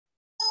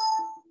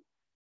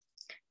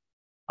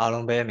အား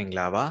လုံးပဲမင်္ဂ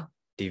လာပါ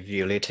ဒီ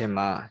view လေးထဲ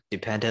မှာ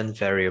dependent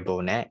variable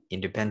နဲ့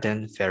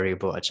independent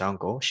variable အကြောင်း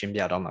ကိုရှင်း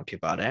ပြတော့မှာဖြ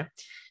စ်ပါတယ်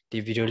ဒီ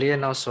video လေးရဲ့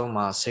နောက်ဆုံး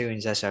မှာစိတ်ဝ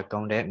င်စားစရာကော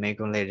င်းတဲ့မိန့်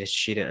ခွန်းလေးတွေ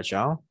ရှိတဲ့အ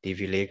ကြောင်းဒီ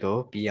view လေးကို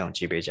ပြီးအောင်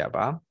ကြည့်ပေးကြ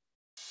ပါ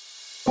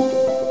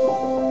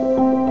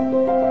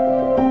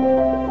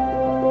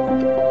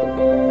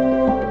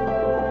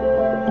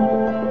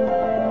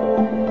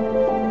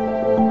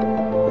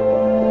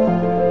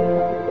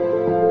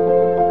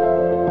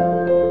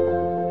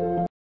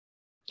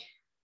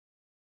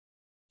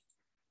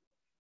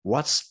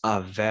What's a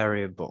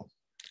variable?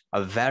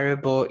 A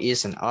variable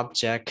is an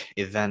object,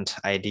 event,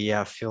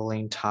 idea,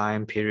 feeling,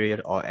 time, period,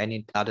 or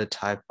any other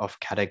type of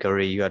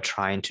category you are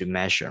trying to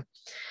measure.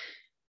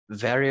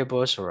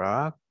 Variables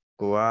are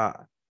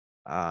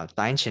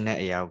time ချင်းတဲ့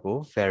အရာကို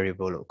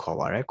variable လို့ခေါ်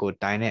ပါတယ်ကို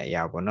တိုင်းတဲ့အ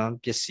ရာပေါ့နော်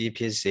ပစ္စည်း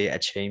ဖြစ်စေအ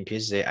ချိန်ဖြ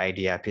စ်စေ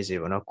idea ဖြစ်စေ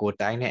ပေါ့နော်ကို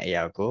တိုင်းတဲ့အ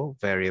ရာကို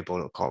variable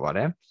လို့ခေါ်ပါတ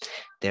ယ်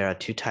There are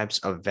two types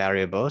of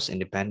variables,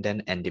 independent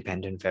and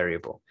dependent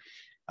variable.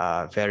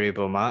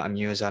 Variable မှာအ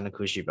မျိုးအစားနှစ်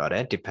ခုရှိပါတ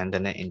ယ်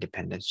dependent နဲ့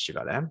independent ရှိ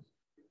ပါတယ်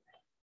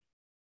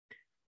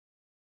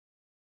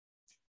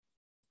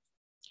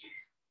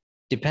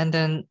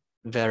Dependent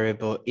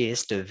variable is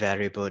the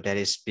variable that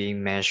is being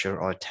measured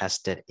or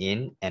tested in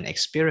an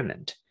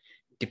experiment.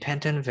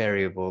 Dependent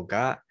variable က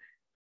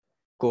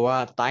ကိုက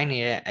တိုင်းနေ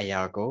တဲ့အ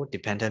ရာကို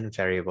dependent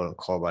variable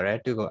ခေါ်ပါတယ်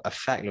သူက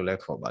effect လို့လ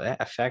ည်းခေါ်ပါတယ်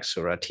effect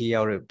ဆိုတာထိ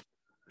ရော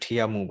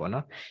က်မှုပေါ့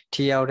နော်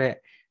ထိရောက်တဲ့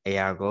အ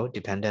ရာကို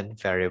dependent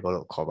variable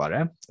လို့ခေါ်ပါတ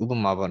ယ်ဥပ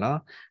မာပေါ့နော်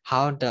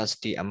How does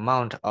the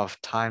amount of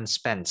time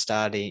spent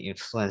studying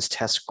influence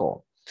test score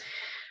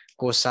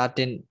ကိုစာတ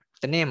င်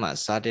တနေ့မှာ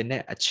စာတင်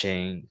တဲ့အ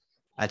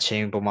ချိ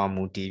န်ပုံမှာ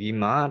မူတည်ပြီး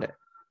မှ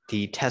ဒီ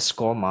test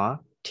score မှာ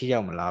ထိရော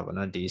က်မလားပေါ့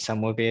နော်ဒီ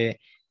samuel ပဲ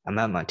အ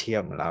မှတ်မှာထိ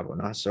ရောက်မလားပေါ့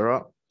နော်ဆို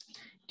တော့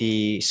ဒီ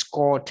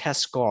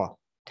test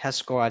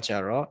score ကကြ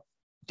တော့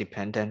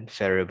dependent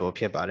variable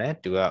ဖြစ်ပါတယ်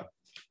သူက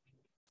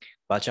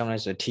ဘာကြောင့်လဲ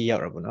ဆိုထိရော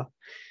က်ရပေါ့နော်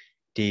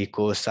ဒီ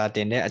ကိုစာတ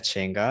င်တဲ့အ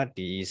ချိန်က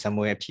ဒီ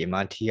samuel အဖြေ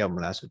မှာထိရောက်မ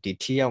လားဆိုဒီ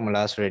ထိရောက်မ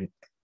လားဆိုတဲ့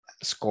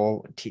score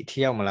ထိ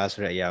ရောက်မလား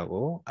ဆိုတဲ့အရာ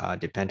ကို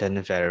dependent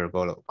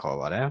variable လို့ခေါ်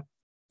ပါတယ်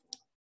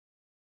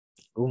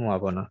ဥပမာ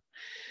ပေါ့နော်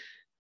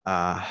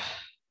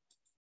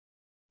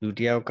လူ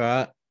တယောက်က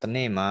တ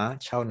နေ့မှာ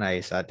6နာ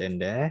ရီစာတင်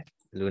တယ်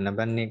လူနံ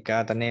ပါတ်2က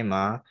တနေ့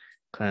မှာ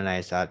9နာ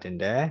ရီစာတင်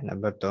တယ်နံ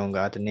ပါတ်3က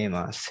တနေ့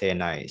မှာ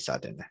10နာရီစာ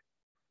တင်တယ်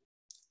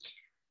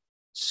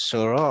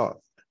ဆိုတော့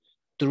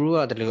သူ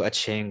တို့ကတလူအ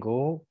ချိန်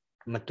ကို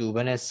မတူ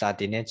ဘဲနဲ့စာ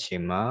တင်တဲ့ချိ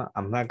န်မှာ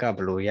အမှတ်ကဘ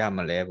ယ်လိုရမ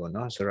လဲပေါ့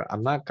နော်ဆိုတော့အ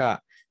မှတ်က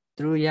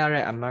သူတို့ရ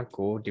တဲ့အမှတ်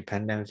ကို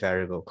dependent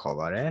variable ခေါ်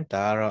ပါတယ်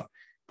ဒါကတော့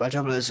ဘာ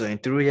ကြောင့်လဲဆိုရင်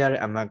သူတို့ရ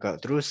တဲ့အမှတ်က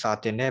သူတို့စာ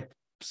တင်တဲ့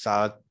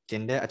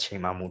အချိ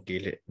န်မှာမူတ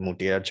ည်တဲ့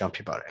အကြောင်းဖြ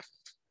စ်ပါတယ်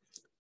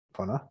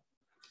ပေါ့နော်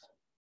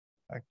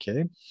Okay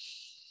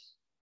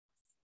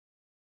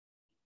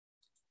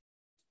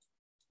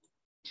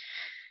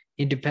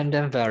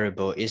Independent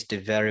variable is the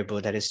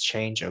variable that is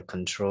changed or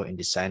controlled in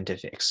the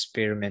scientific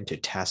experiment to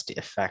test the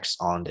effects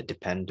on the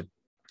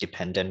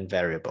dependent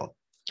variable.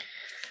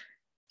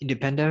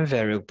 Independent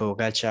variable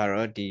ကကြ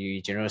တော့ဒီ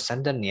ကျွန်တော်စ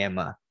မ်းသပ်နေရ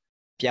မှာ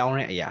ပြောင်း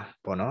တဲ့အရာ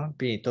ပေါ့နော်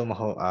ပြီးတော့မ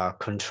ဟုတ်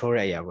control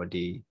တဲ့အရာပေါ့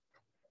ဒီ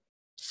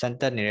စမ်း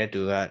သပ်နေတဲ့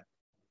သူက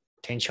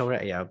ထိန်းချုပ်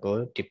တဲ့အရာကို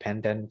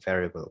dependent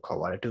variable ခေါ်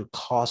ပါတယ်သူ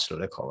cause လို့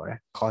လည်းခေါ်ပါတယ်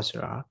cause ဆို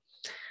တာ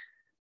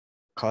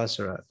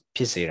ဖြ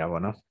စ်စေတာ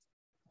ပေါ့နော်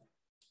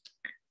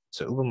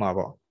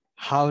So,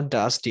 how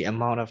does the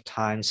amount of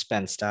time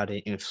spent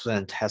studying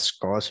influence test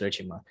scores?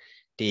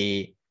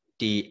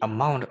 The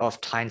amount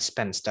of time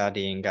spent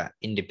studying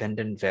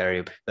independent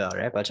variable,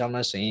 right? But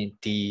I'm saying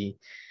the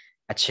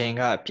a chain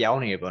got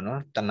piano,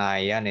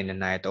 Tanaya and the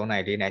night on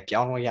I did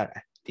piano yard.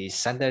 The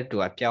center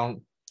to a piano,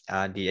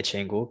 the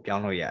chain go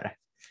piano yard.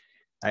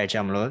 I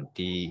jamlo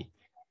the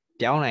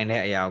piano in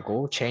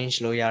ayago,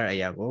 change lawyer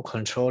ayago,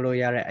 control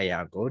lawyer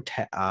ayago,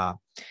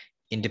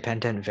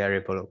 independent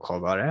variable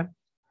cover.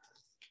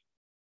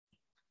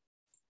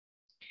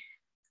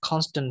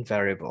 Constant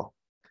variable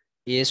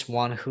is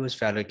one whose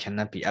value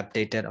cannot be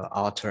updated or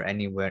altered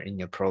anywhere in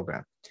your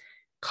program.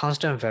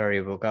 Constant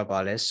variable ကဘာ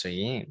လဲဆို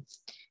ရင်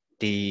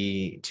ဒီ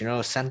ကျွန်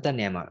တော်စမ်းသပ်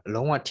နေမှာ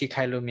လုံးဝထိ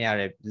ခိုက်လို့မရ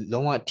တဲ့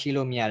လုံးဝထိ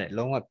လို့မရတဲ့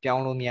လုံးဝပြော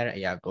င်းလို့မရတဲ့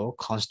အရာကို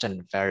constant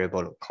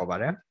variable လို့ခေါ်ပါ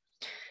တယ်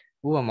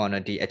ဥပမာ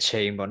နဲ့ဒီအချိ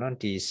န်ပေါ့နော်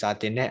ဒီစာ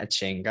တင်တဲ့အ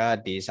ချိန်က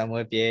ဒီစ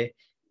မွေး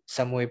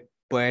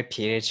ပွဲဖြ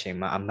ည့်တဲ့အချိန်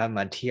မှာအမှတ်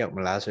မှထိရောက်မ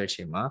လားဆိုတဲ့အ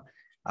ချိန်မှာ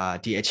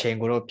ဒီအချိန်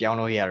ကိုတော့ပြောင်း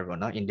လို့ရတယ်ပေါ့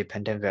နော်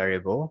independent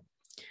variable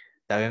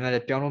ဒါပေ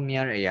မဲ့ပြောင်းလို့မရ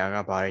တဲ့အရာက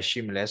ဘာရှိ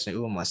မလဲဆိုဥ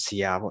ပမာဆ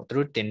ရာပေါ့သူ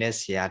တို့တင်တဲ့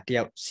ဆရာတ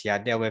ယောက်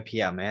ပဲဖြစ်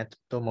ရမယ်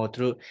သို့မဟုတ်သူ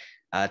တို့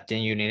တ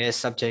င်ယူနေတဲ့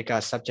subject က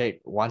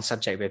one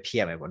subject ပဲဖြစ်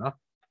ရမယ်ပေါ့နော်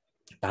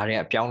ဒါတွေ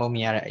ကပြောင်းလို့မ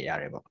ရတဲ့အရာ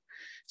တွေပေါ့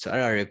ဆို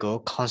တော့အဲ့ဒါတွေကို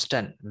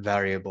constant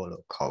variable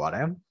လို့ခေါ်ပါတ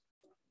ယ်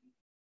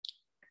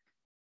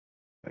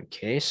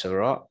Okay ဆို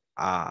တော့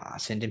အ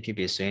ဆင့်တင်ဖြစ်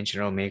ပြီဆိုရင်ကျွ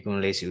န်တော်မေးခွ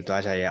န်းလေးစီ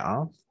သွားကြရအော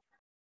င်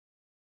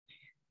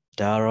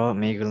ဒါတော့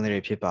မေးခွန်းလေး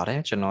တွေဖြစ်ပါတယ်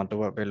ကျွန်တော်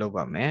တော့ပဲလုပ်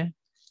ပါမယ်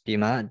ဒီ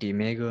မှာဒီ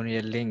Megon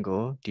ရဲ့ link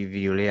ကိုဒီ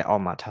video လေးအော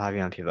က်မှာထားပြ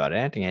ရဖြစ်ပါတ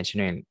ယ်တကယ်ချင်း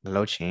တွေမ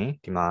လုပ်ချင်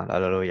ဒီမှာလာ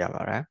လို့ရ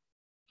ပါတယ်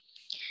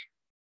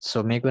So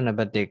မိကွန်းနံ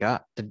ပါတ်1က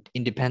the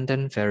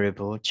independent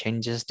variable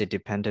changes the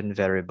dependent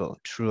variable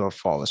true or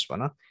false ပေါ့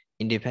နော်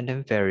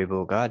independent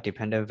variable က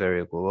dependent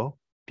variable ကို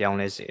ပြောင်း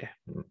လဲစေတယ်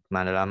မှ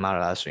န်လားမှား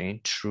လားဆိုရင်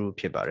true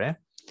ဖြစ်ပါတယ်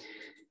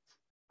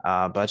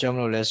ဘာကြောင့်မ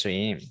လို့လဲဆိုရ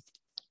င်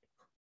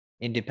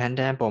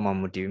independent ပေါ်မှာ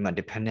မူတည်ပြီးမှ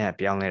dependent က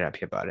ပြောင်းလဲတာ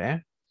ဖြစ်ပါတယ်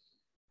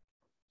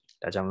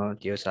ဒါကြောင့်မလို့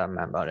ဒီဥစ္စာ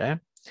မှန်ပါတယ်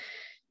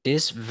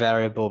this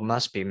variable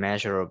must be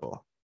measurable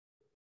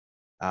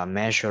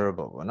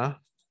measurable ပေါ့နော်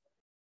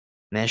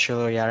measure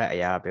လို့ရတဲ့အ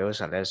ရာဘယ်ဥစ္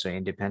စာလဲဆိုရင်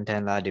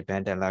independent လား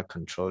dependent လား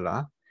control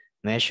လား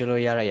measure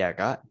လို့ရတဲ့အရာ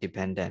က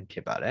dependent ဖြ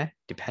စ်ပါတယ်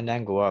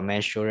dependent ကို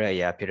measure တဲ့အ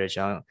ရာဖြစ်တဲ့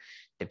ကြောင့်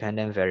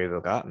dependent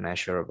variable က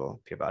measurable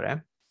ဖြစ်ပါတယ်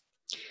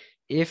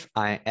if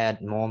I add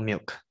more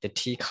milk the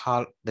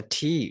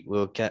tea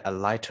will get a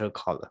lighter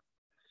color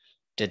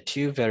the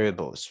two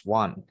variables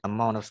one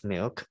amount of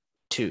milk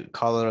two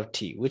color of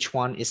tea which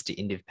one is the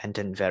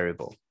independent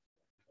variable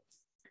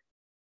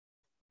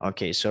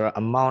okay so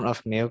amount of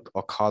milk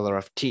or color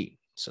of tea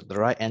so the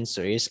right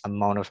answer is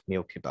amount of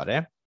milk ဖြစ်ပါတ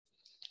ယ်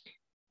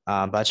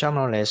ဘာကြောင့်မ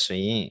လို့လဲဆို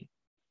ရင်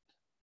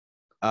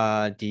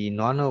ဒီ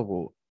နွားနို့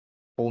ကို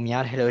ပုံ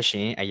များထည့်လို့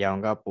ရှိရင်အရောင်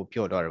ကပို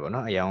ပြော့သွားတယ်ပေါ့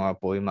နော်အရောင်က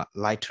ပိုပြီးမှ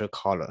lighter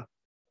color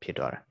ဖြစ်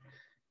သွားတယ်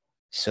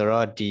ဆို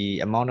တော့ဒီ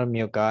amount of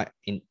milk က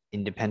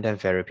independent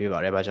variable ဖြစ်ပါ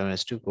တယ်ဘာကြောင့်လဲ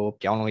stu ကို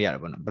ပြောင်းလို့ရတ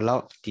ယ်ပေါ့နော်ဘယ်လော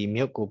က်ဒီ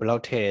milk ကိုဘယ်လော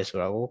က်ထည့်ရဆို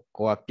တာ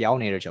ကိုကပြောင်း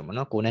နေတော့ကြောင့်ပေါ့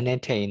နော်ကိုနည်းန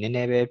ည်းထည့်ရင်နည်းန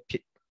ည်း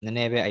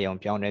ပဲအရောင်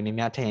ပြောင်းတယ်များ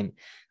များထည့်ရင်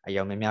အ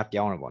ရောင်များများ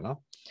ပြောင်းတယ်ပေါ့နော်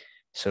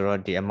ဆိုတော့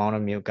ဒီ amount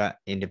of milk က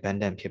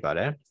independent ဖြစ်ပါတ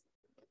ယ်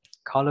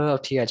color of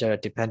tea ကကျ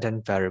တော့ dependent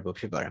variable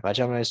ဖြစ်ပါတယ်ဘာ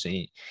ကြောင့်လဲဆိုရ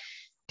င်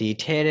ဒီ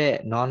ထဲတဲ့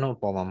နွားနို့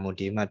ပေါ်မှာမူ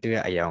တည်မှတွေ့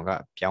တဲ့အရောင်က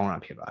ပြောင်းတာ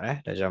ဖြစ်ပါတယ်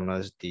ဒါကြောင့်မ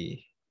လို့ဒီ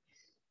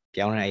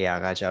ပြောင်းတဲ့အရာ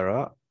ကကျ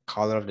တော့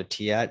color of the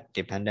tea က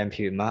dependent ဖြ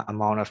စ်မှာ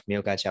amount of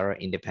milk ကကျတော့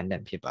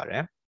independent ဖြစ်ပါတ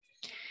ယ်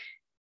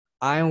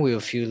I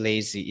will feel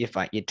lazy if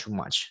I eat too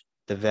much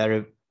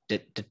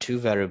the two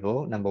variable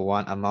number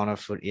one amount of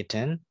food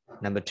eaten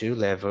number two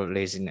level of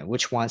laziness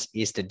which one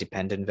is the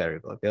dependent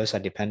variable because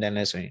are dependent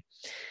လဲဆိုရင်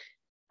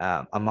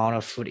amount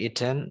of food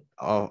eaten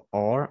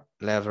or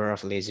level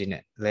of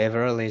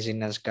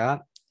laziness က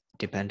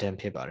dependent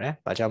ဖြစ်ပါတယ်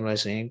။ဘာကြောင့်မလဲ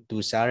ဆိုရင်သူ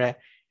စားတဲ့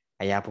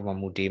အရာပေါ်မှာ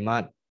မူတည်မှ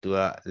သူက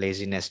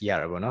laziness ရ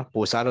တာပေါ့နော်။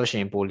ပိုစားလို့ရှိ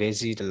ရင်ပို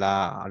lazy တ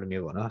လားအဲ့လို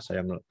မျိုးပေါ့နော်။ဆို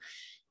တော့မလို့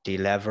ဒီ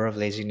level of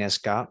laziness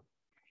က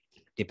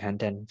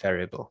dependent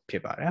variable ဖြ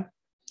စ်ပါတယ်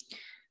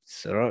။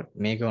ဆိုတော့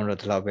မိကုံတော့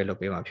ဒီလောက်ပဲလုပ်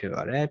ပေးမှာဖြစ်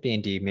ပါတယ်။ပြီးရ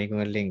င်ဒီမိ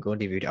ကုံ link ကို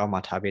ဒီ video အောက်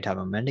မှာထားပေးထား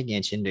ပါမယ်။တက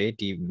ယ်ချင်းတွေ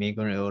ဒီမိ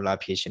ကုံကိုလာ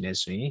ဖြည့်ရှင်နေ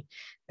ဆိုရင်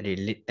အဲ့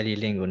ဒီ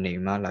link ကိုနေ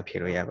မှလာဖြ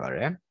ည့်လို့ရပါတ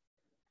ယ်။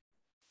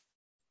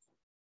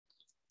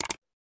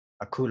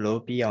အခုလို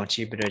ပြီးအောင်ကြ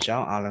ည့်ပြီးတော့ကြော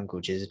င်းအားလုံး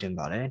ကိုကျေးဇူးတင်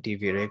ပါတယ်ဒီ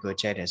ဗီဒီယိုကို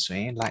ကြိုက်တယ်ဆို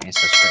ရင် like and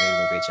subscribe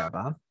လုပ်ပေးကြ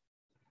ပါ